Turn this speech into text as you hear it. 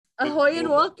Ahoy and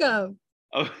welcome.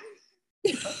 Oh,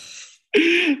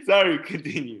 sorry,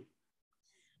 continue.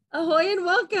 Ahoy and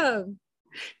welcome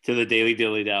To the Daily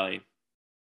Dilly Dally,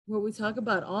 where we talk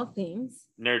about all things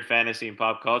nerd, fantasy, and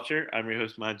pop culture. I'm your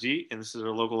host, Maji, and this is our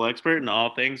local expert in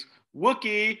all things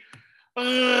Wookiee.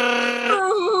 Oh,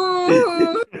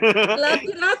 La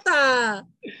Pirata.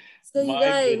 So you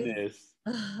guys, Goodness.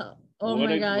 oh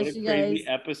my gosh, what a you crazy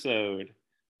guys. episode.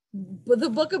 But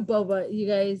the book of Boba, you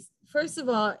guys. First of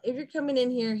all, if you're coming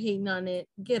in here hating on it,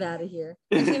 get out of here.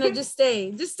 Just stay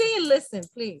and listen,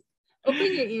 please.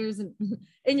 Open your ears and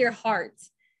your heart.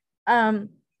 You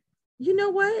know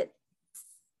what?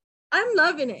 I'm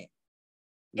loving it.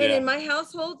 Yeah. And in my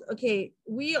household, okay,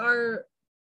 we are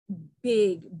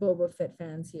big Boba Fett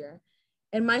fans here.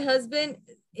 And my husband,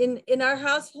 in our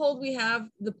household, we have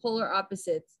the polar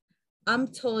opposites. I'm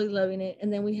totally loving it.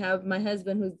 And then we have my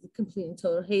husband, who's the complete and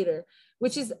total hater,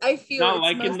 which is, I feel not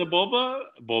liking the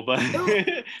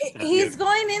Boba. He's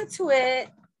going into it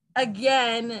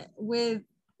again with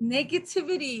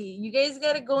negativity. You guys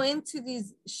got to go into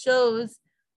these shows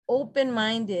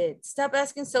open-minded. Stop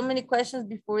asking so many questions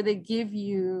before they give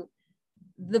you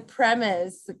the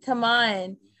premise. Come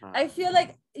on. I feel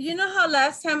like, you know how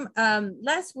last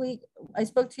week I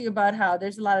spoke to you about how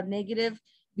there's a lot of negative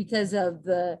because of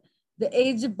the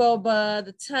age of Boba,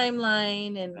 the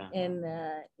timeline, and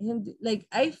him. Like,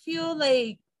 I feel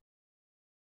like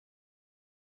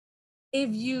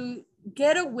if you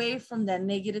get away from that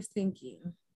negative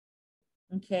thinking,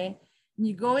 okay, and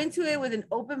you go into it with an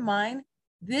open mind,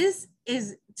 this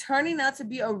is turning out to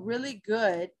be a really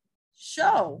good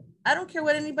show. I don't care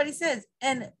what anybody says.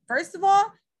 And first of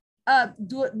all,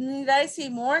 need I say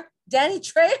more? Danny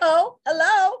Trejo,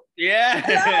 hello. Yeah.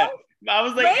 Hello. I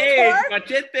was like, Rancor. Hey,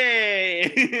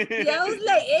 Machete. Yeah, I was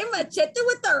like, hey, Machete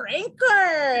with the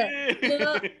Rancor. You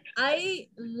know, I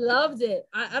loved it.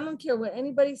 I don't care what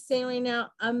anybody's saying right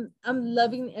now. I'm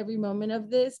loving every moment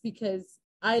of this because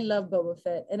I love Boba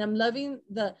Fett, and I'm loving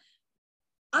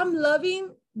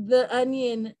the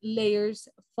onion layers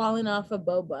falling off of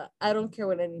Boba. I don't care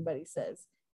what anybody says.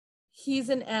 He's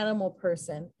an animal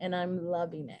person, and I'm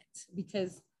loving it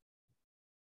because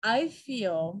I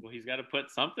feel... Well, he's got to put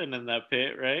something in that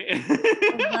pit, right?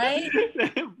 Right?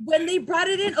 When they brought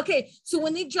it in, okay, so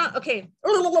when they dropped, okay,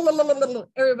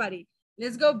 everybody,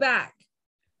 let's go back.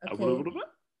 Okay.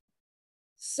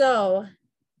 So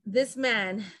this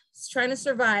man is trying to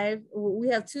survive. We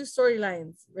have two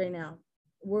storylines right now.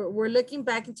 We're looking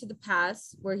back into the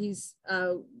past where he's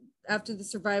after the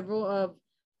survival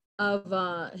of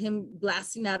him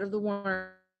blasting out of the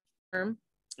worm.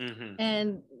 Mm-hmm.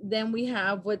 And then we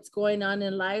have what's going on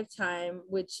in Lifetime,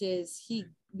 which is he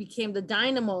became the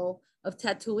dynamo of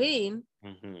Tatooine.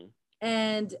 Mm-hmm.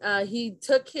 And he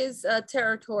took his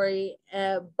territory,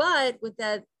 but with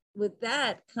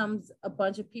that comes a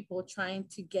bunch of people trying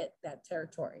to get that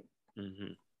territory.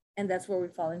 Mm-hmm. And that's where we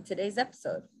fall in today's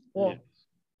episode. Well,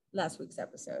 last week's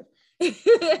episode,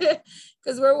 because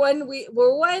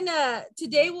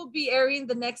today we'll be airing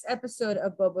the next episode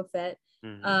of Boba Fett.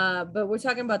 Mm-hmm. But we're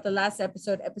talking about the last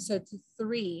episode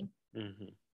 3. Mm-hmm.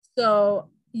 So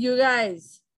you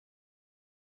guys,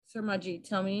 Sir Maji,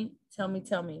 tell me,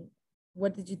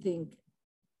 what did you think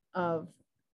of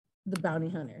the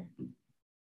bounty hunter?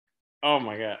 Oh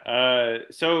my god!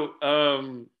 So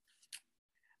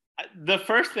the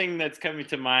first thing that's coming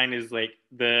to mind is like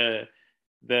the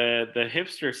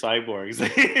hipster cyborgs.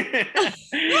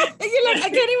 You're like, I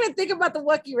can't even think about the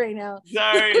Wookiee right now.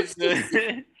 Sorry.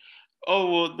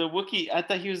 Oh, well, the Wookiee, I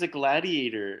thought he was a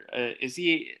gladiator. Is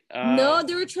he? No,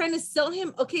 they were trying to sell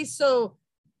him. Okay, so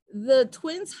the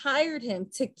twins hired him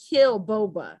to kill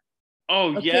Boba.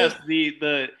 Oh, okay. Yes,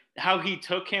 the how he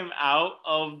took him out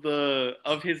of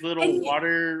his little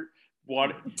water.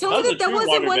 Tell me that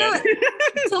wasn't one of.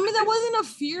 Tell me that wasn't a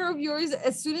fear of yours.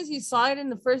 As soon as you saw it in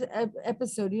the first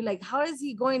episode, you're like, how is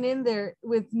he going in there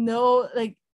with no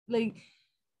like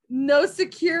no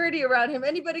security around him?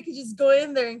 Anybody could just go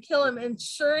in there and kill him. And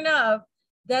sure enough,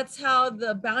 that's how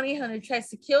the bounty hunter tries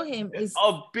to kill him. Is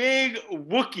a big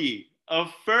Wookiee, a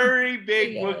furry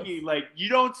big Wookiee. Like, you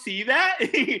don't see that.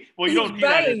 Well, you don't see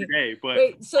that every day. But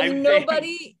wait, so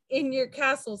nobody in your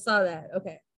castle saw that?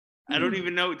 Okay. I don't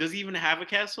even know. Does he even have a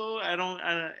castle?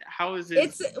 How is it?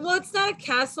 It's not a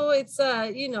castle. It's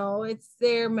it's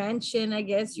their mansion, I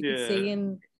guess you could say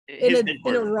in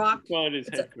a rock. Well, it is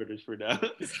headquarters for now.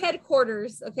 It's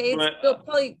headquarters, okay? It's built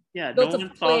no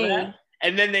one saw that.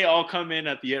 And then they all come in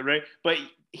at the end, right? But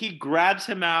he grabs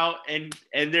him out, and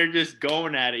they're just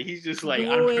going at it. He's just like,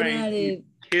 I'm trying to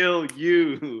kill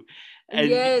you. And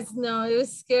yes, no, it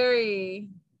was scary.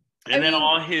 And then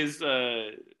all his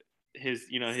his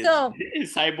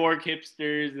cyborg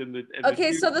hipsters and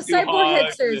okay, so the two cyborg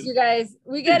hipsters, and... you guys,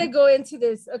 we got to go into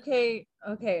this. Okay.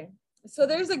 So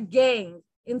there's a gang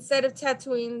inside of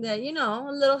Tatooine that,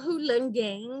 a little hooligan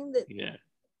gang that, yeah.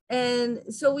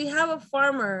 And so we have a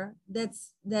farmer that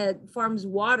farms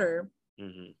water,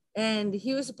 and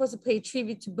he was supposed to pay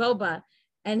tribute to Boba,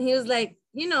 and he was like,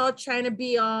 trying to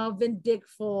be all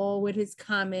vindictful with his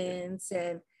comments,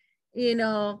 and he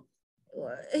looked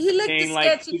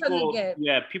sketchy from the get.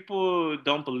 Yeah, people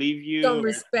don't believe you, don't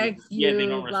respect you. Yeah, they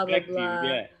don't blah, respect blah, blah.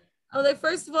 you. Yeah. I was like,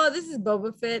 first of all, this is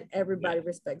Boba Fett. Everybody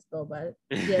respects Boba.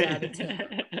 Get out of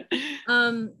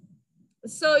town.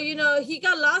 So, he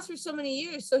got lost for so many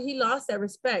years, so he lost that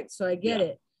respect. So I get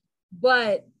it.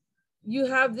 But you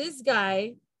have this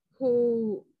guy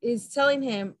who is telling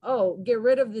him, oh, get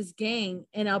rid of this gang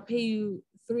and I'll pay you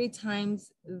 3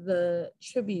 times the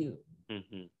tribute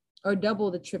or double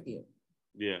the tribute.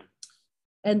 Yeah.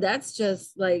 And that's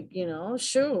just like,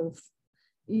 sure,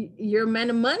 you're a man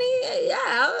of money. Yeah,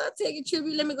 I'll take a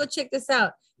tribute. Let me go check this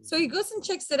out. So he goes and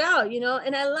checks it out,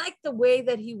 and I like the way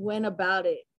that he went about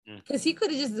it. Because he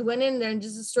could have just went in there and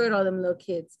just destroyed all them little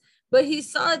kids. But he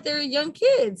saw that they're young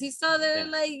kids. He saw they're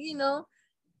I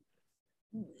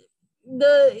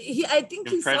think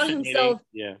he saw himself.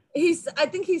 Yeah. I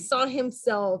think he saw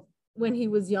himself when he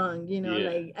was young,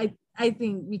 I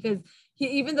think because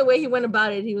even the way he went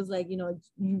about it, he was like, you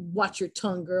watch your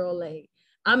tongue, girl. Like,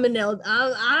 I'm the OG.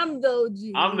 I'm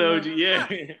the OG, yeah.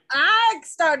 I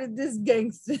started this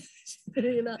gangster,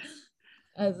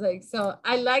 I was like, so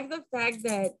I like the fact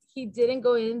that he didn't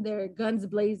go in there guns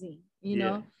blazing, he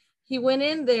went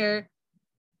in there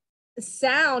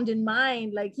sound in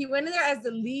mind. Like, he went in there as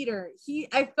the leader.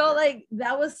 I felt like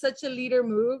that was such a leader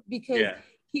move because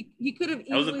he could have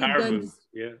easily done.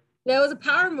 Yeah. Yeah, it was a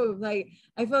power move. Like,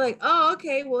 I felt like, oh,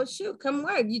 okay, well, shoot, come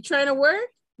work. You trying to work,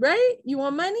 right? You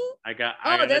want money? I got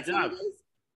that's the job.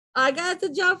 I got the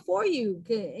job for you,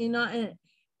 and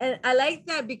I like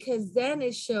that because then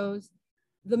it shows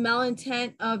the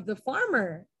malintent of the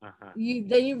farmer.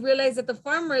 Then you realize that the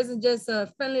farmer isn't just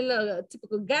a friendly little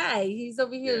typical guy. He's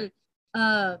over here,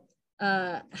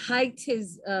 hiked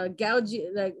his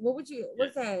gouging. Like, what's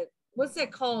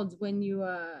that called when you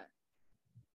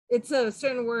it's a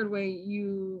certain word where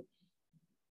you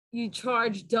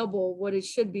charge double what it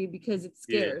should be because it's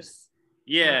scarce.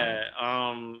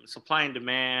 Supply and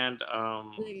demand,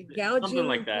 like gouging something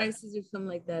like that, prices or something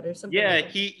like that, or something. Yeah, like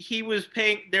that. he was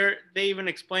paying there. They even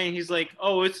explained, he's like,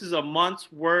 oh, this is a month's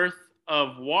worth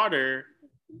of water.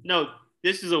 No,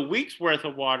 this is a week's worth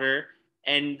of water,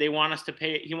 and he wants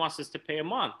us to pay a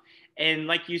month. And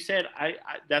like you said, I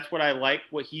that's what I like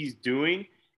what he's doing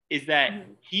is that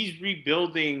he's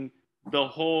rebuilding the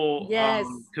whole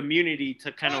community to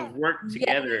kind of work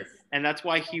together. And that's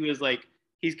why he was like,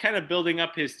 he's kind of building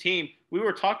up his team. We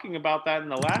were talking about that in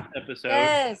the last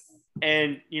episode.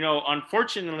 And,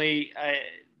 unfortunately,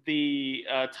 the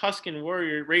Tusken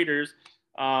Raiders,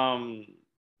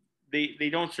 they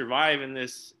don't survive in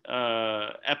this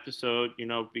episode,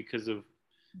 because of.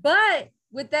 But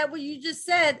with that, what you just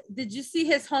said, did you see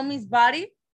his homie's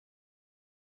body?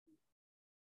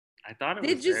 I thought it was.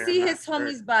 Did you see his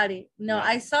homie's body? No,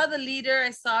 I saw the leader.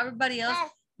 I saw everybody else,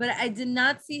 but I did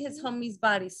not see his homie's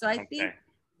body. So I think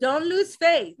don't lose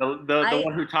faith. The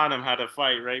one who taught him how to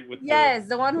fight, right?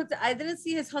 The one who I didn't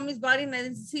see his homie's body, and I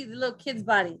didn't see the little kid's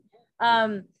body.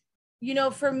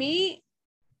 For me,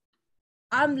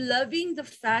 I'm loving the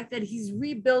fact that he's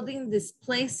rebuilding this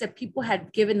place that people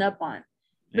had given up on.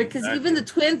 Because even the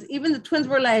twins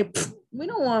were like, we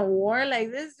don't want war.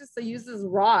 Like, this is just a useless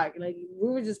rock. Like, we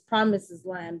were just promised this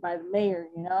land by the mayor,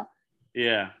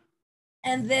 Yeah.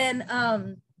 And then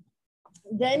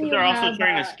they're also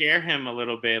trying to scare him a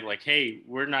little bit. Like, hey,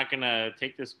 we're not gonna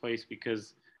take this place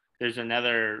because there's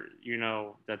another,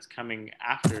 that's coming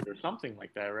after it or something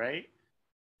like that, right?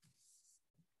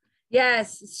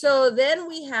 Yes. So then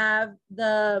we have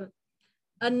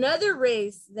another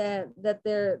race that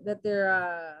they're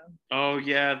oh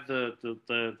yeah, the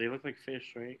they look like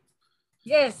fish, right?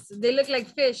 Yes, they look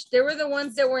like fish. They were the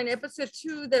ones that were in episode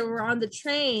 2 that were on the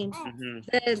train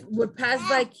that would pass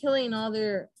by killing all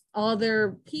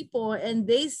their people, and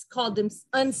they called them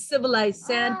uncivilized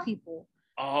sand people.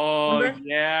 Oh, remember?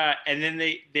 Yeah. And then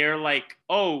they're like,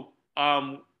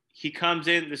 he comes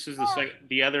in, this is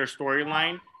the other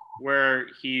storyline where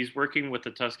he's working with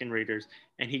the Tusken Raiders,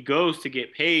 and he goes to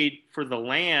get paid for the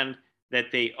land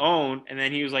that they own. And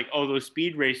then he was like, oh, those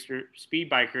speed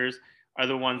bikers are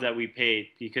the ones that we paid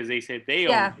because they said they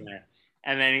own that.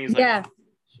 And then he's like,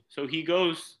 so he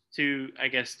goes to, I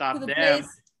guess, stop them. Place.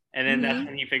 And then that's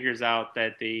when he figures out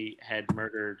that they had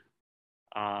murdered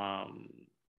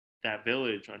that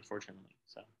village, unfortunately.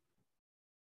 So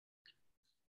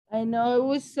I know, it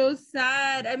was so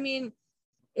sad. I mean,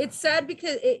 it's sad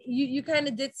because you kind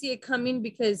of did see it coming,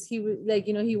 because he was like,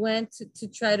 he went to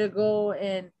try to go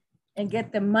and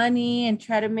get the money and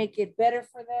try to make it better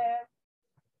for them,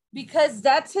 because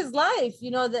that's his life,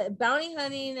 the bounty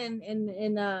hunting and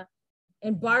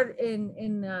bar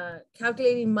and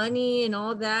calculating money and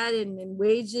all that, and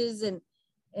wages and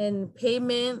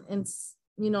payment, and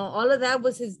all of that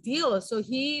was his deal. So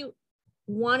he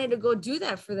wanted to go do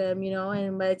that for them,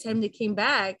 and by the time they came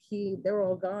back, they were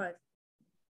all gone.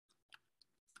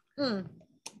 You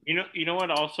know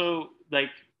what? Also, like,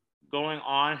 going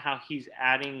on, how he's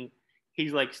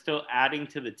like still adding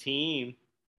to the team,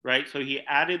 right? So he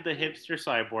added the hipster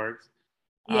cyborgs,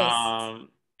 Yes.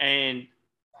 and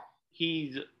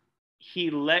he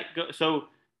let go. So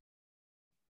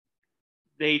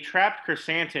they trapped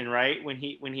Chrysanthemum, right? When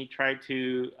he tried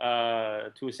to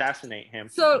assassinate him.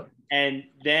 So, and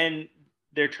then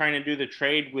they're trying to do the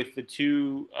trade with the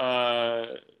two.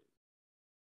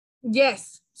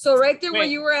 Yes. So right there where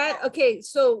you were at. Okay.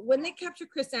 So when they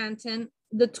captured Chrysanthemum,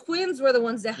 the twins were the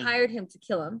ones that hired him to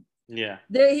kill him. Yeah.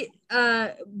 They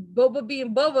Boba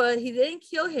being Boba, he didn't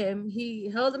kill him. He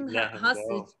held him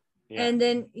hostage. Yeah. And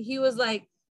then he was like,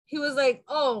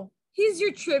 oh, he's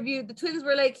your tribute. The twins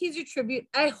were like, he's your tribute.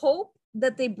 I hope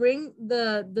that they bring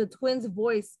the twins'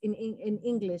 voice in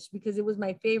English, because it was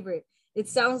my favorite. It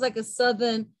sounds like a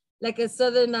southern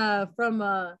from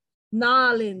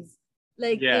Nolans.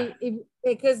 Like,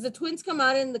 because the twins come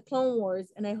out in the Clone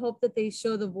Wars, and I hope that they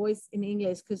show the voice in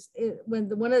English, because when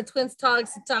one of the twins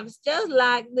talks, it talks just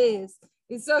like this.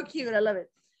 It's so cute. I love it.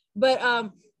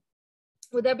 But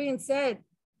with that being said,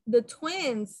 the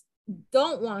twins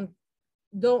don't want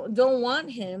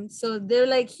him, so they're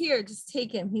like, here, just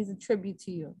take him. He's a tribute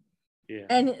to you. Yeah.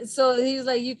 And so he's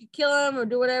like, you could kill him or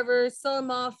do whatever, sell him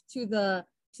off to the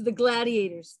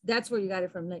gladiators. That's where you got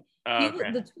it from. Like,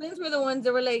 the twins were the ones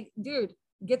that were like, dude,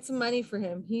 get some money for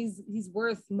him. He's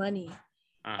worth money.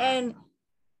 And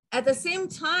at the same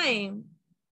time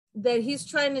that he's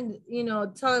trying to,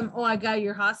 tell him, oh, I got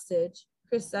your hostage,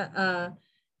 Chris.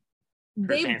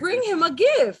 They bring him a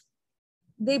gift.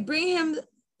 They bring him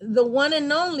the one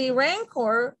and only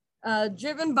Rancor,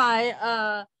 driven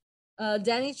by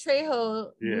Danny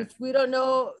Trejo, which we don't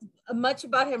know much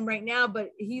about him right now,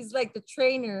 but he's like the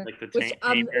trainer, which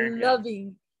I'm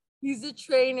loving. He's a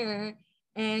trainer,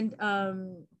 and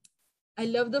I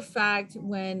love the fact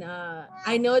when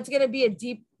I know it's gonna be a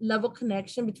deep level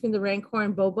connection between the Rancor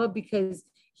and Boba, because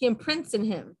he imprints in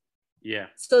him. Yeah.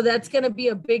 So that's gonna be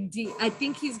a big deal. I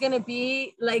think he's gonna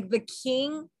be like the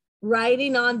king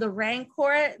riding on the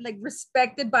Rancor, like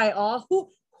respected by all.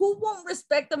 Who won't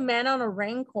respect a man on a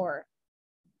Rancor?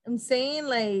 I'm saying,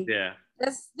 like,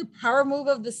 that's the power move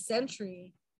of the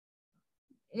century.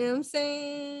 You know what I'm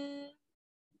saying?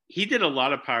 He did a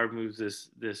lot of power moves this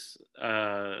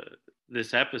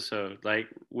episode, like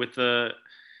with the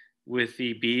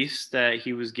beast that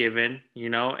he was given,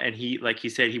 and he, like he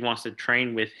said, he wants to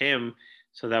train with him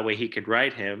so that way he could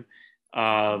ride him.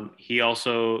 He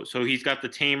also, so he's got the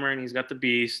tamer and he's got the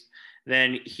beast.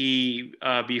 Then he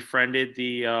befriended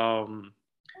the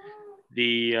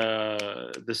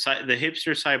hipster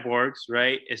cyborgs,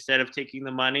 right? Instead of taking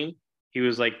the money, he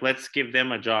was like, let's give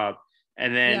them a job.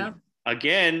 And then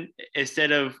again,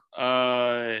 instead of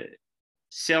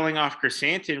selling off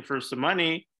Chrysanthemum for some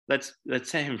money, let's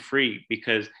set him free,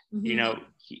 because the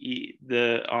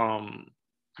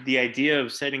idea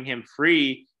of setting him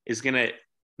free is gonna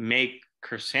make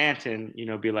Chrysanthemum,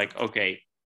 be like, okay,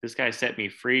 this guy set me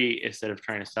free instead of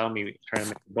trying to sell me, trying to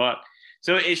make a buck.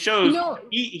 So it shows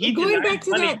he going back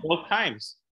to that both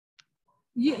times.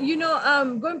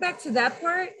 Going back to that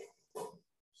part,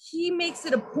 he makes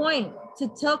it a point to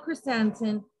tell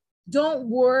Chrysanthemum, don't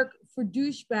work for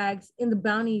douchebags in the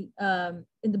bounty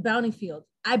field.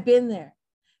 I've been there.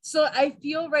 So I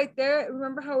feel right there,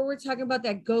 remember how we were talking about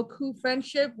that Goku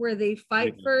friendship where they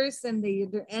fight first and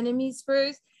they're enemies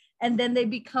first, and then they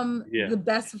become the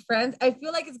best of friends? I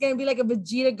feel like it's going to be like a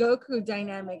Vegeta Goku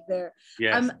dynamic there.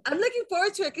 Yes. I'm looking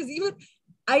forward to it, because even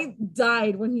I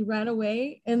died when he ran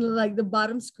away, and like the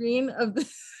bottom screen of the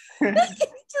he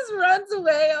just runs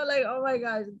away. I'm like, oh my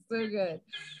gosh, it's so good.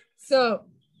 So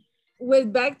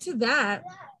with back to that,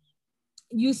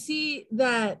 you see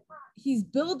that he's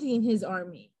building his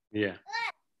army. Yeah.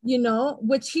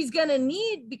 Which he's gonna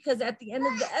need, because at the end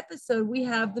of the episode, we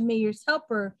have the mayor's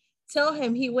helper tell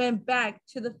him he went back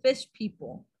to the fish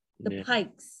people, the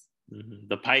Pikes. Mm-hmm.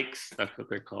 The Pikes, that's what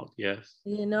they're called. Yes.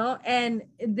 And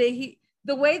the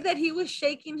way that he was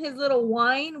shaking his little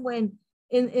wine when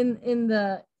in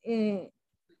the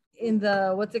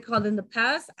what's it called in the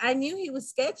past, I knew he was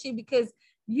sketchy because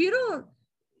you don't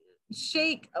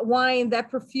shake wine that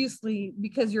profusely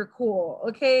because you're cool.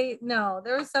 Okay, no,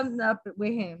 there was something up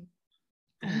with him.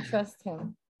 I don't trust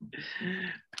him.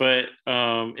 But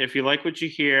if you like what you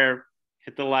hear,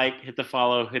 hit the like, hit the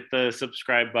follow, hit the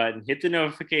subscribe button, hit the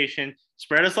notification,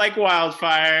 spread us like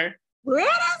wildfire. Spread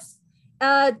us.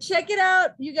 Check it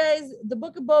out, you guys. The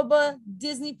Book of Boba,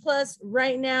 Disney Plus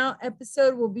right now.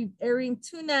 Episode will be airing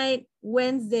tonight,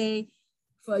 Wednesday,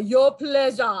 for your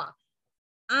pleasure.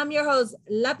 I'm your host,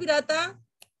 La Pirata.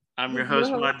 I'm your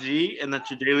host, Maji, and that's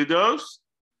your daily dose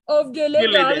of Dele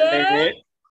Dale.